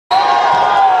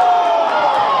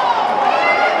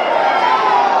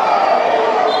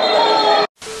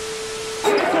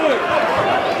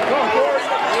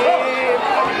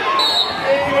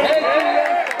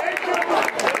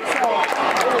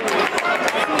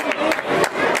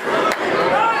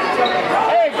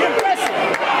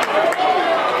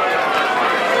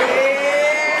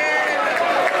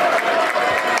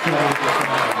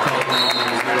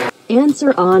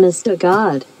Answer honest to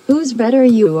God. Who's better,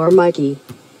 you or Mikey?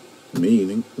 Me,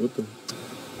 nigga. What the?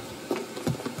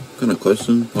 What kind of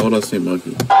question? Why would I say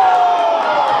Mikey?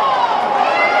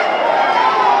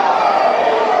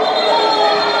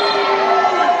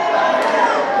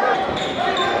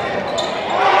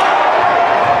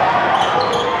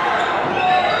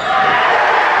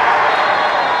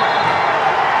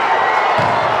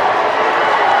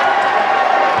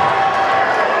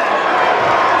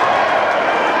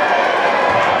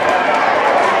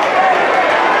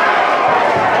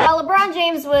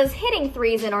 James was hitting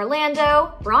threes in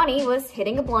Orlando, Bronny was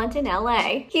hitting a blunt in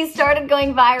LA. He started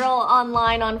going viral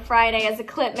online on Friday as a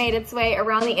clip made its way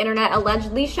around the internet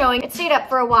allegedly showing it stayed up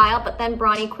for a while, but then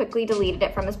Bronny quickly deleted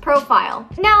it from his profile.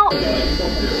 Now,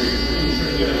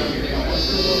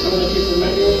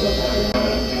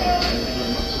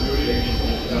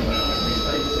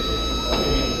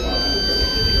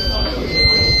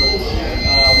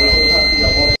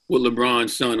 with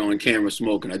LeBron's son on camera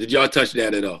smoking. Did y'all touch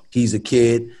that at all? He's a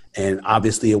kid, and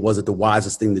obviously it wasn't the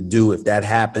wisest thing to do if that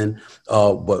happened.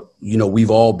 But, you know, we've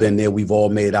all been there. We've all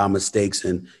made our mistakes,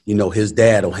 and, you know, his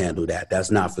dad will handle that.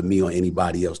 That's not for me or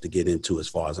anybody else to get into as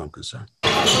far as I'm concerned.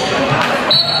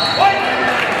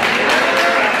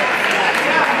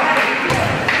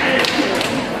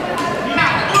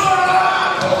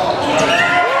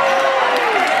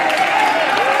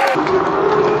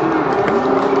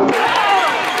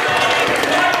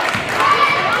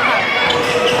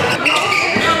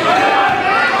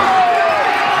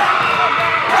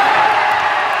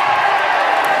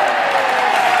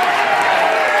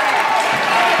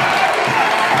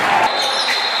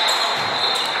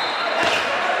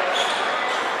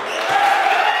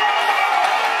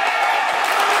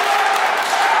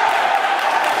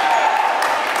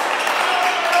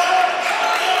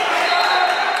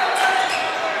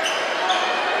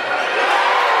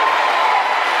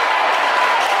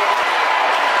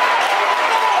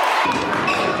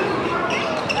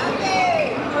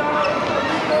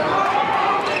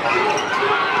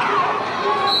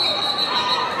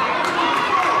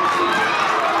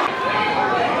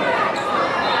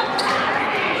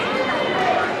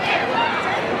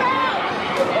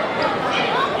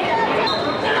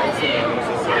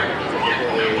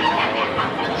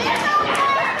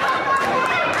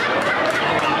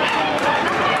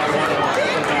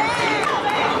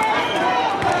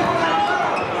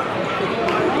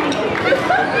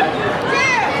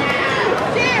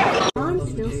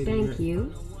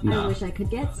 I wish I could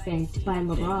get spanked by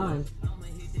LeBron.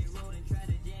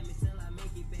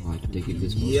 Oh, I have to take it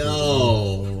this close.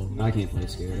 Yo! I can't play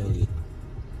scared.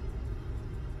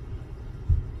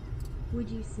 Would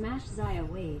you smash Zaya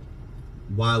Wade?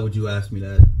 Why would you ask me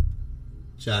that?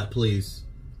 Chat, please.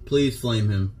 Please flame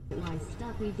him. Why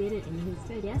stuff we did it in his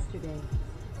bed yesterday.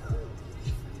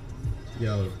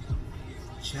 Yo.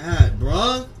 Chat,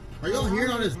 bruh. Are y'all hearing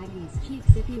all this? Maggie's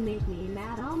cheeks, if you make me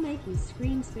mad, I'll make you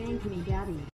scream, spank me,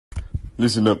 daddy.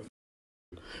 Listen up.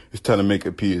 It's time to make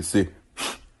a PSA.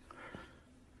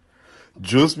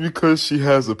 Just because she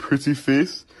has a pretty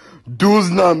face does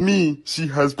not mean she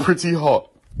has pretty heart.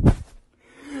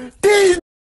 These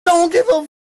don't give a f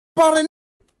about a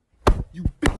you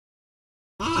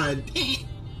God damn.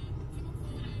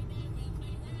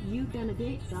 You gonna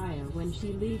date Zaya when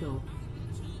she legal.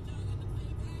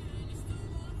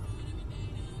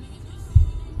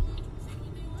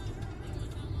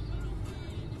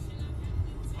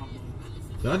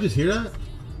 Did I just hear that?